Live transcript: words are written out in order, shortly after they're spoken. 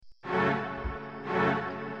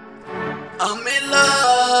I'm in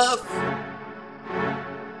love.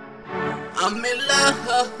 I'm in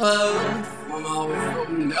love. I'm always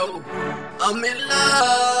gonna know. I'm in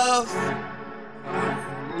love.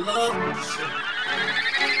 Love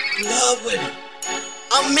with it.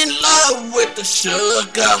 I'm in love with the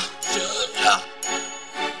sugar.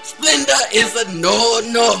 Splenda is a no.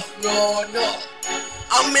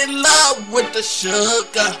 I'm in love with the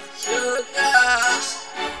sugar.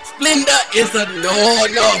 Splenda is a no.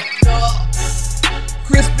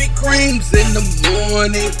 Krispy Kremes in the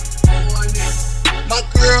morning. My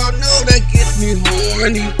girl know that gets me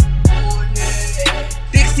horny.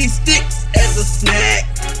 Dixie sticks as a snack.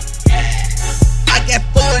 I got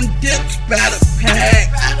fun dips by the pack.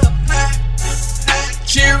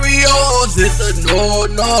 Cheerios is a no.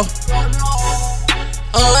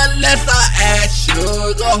 Unless I add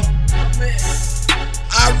sugar.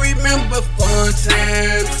 I remember fun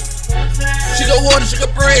times. Sugar water,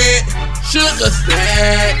 sugar bread, sugar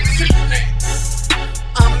snacks.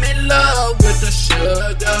 I'm in love with the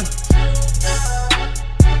sugar.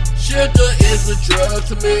 Sugar is a drug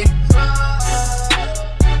to me.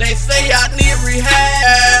 They say I need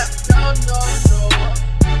rehab.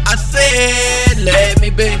 I said let me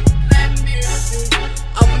be.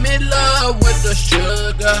 I'm in love with the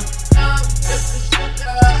sugar.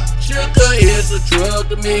 Sugar is a drug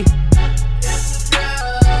to me.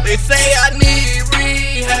 They say I need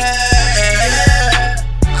rehab.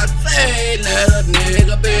 I say let a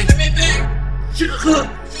nigga be.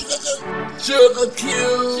 Sugar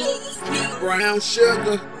cube, brown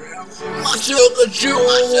sugar, my sugar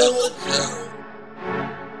juice,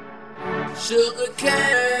 sugar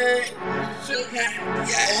cane,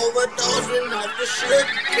 overdosing off the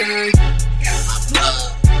sugar cane. Got my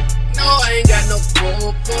blood, no I ain't got no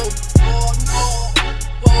cocoa, oh no,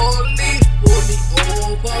 police pull me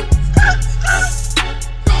over.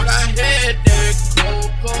 Thought I had that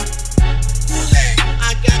cocoa, Kool-Aid,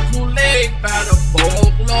 I got Kool-Aid by the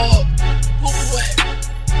boatload.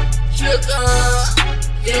 Sugar,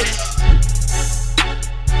 yeah.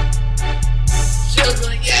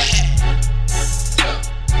 Sugar, yeah.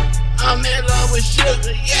 I'm in love with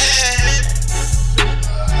sugar, yeah.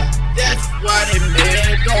 That's why they made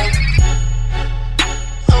it go.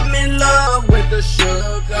 I'm in love with the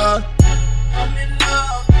sugar. I'm in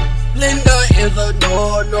love. Splenda is a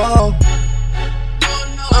no.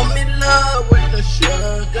 I'm in love with the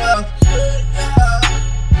sugar.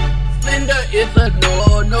 Splenda is a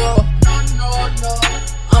no.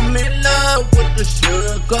 I'm in love with the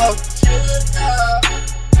sugar.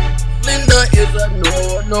 Splenda is a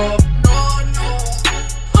no.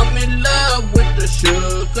 I'm in love with the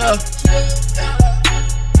sugar.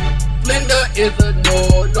 Splenda is a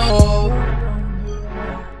no.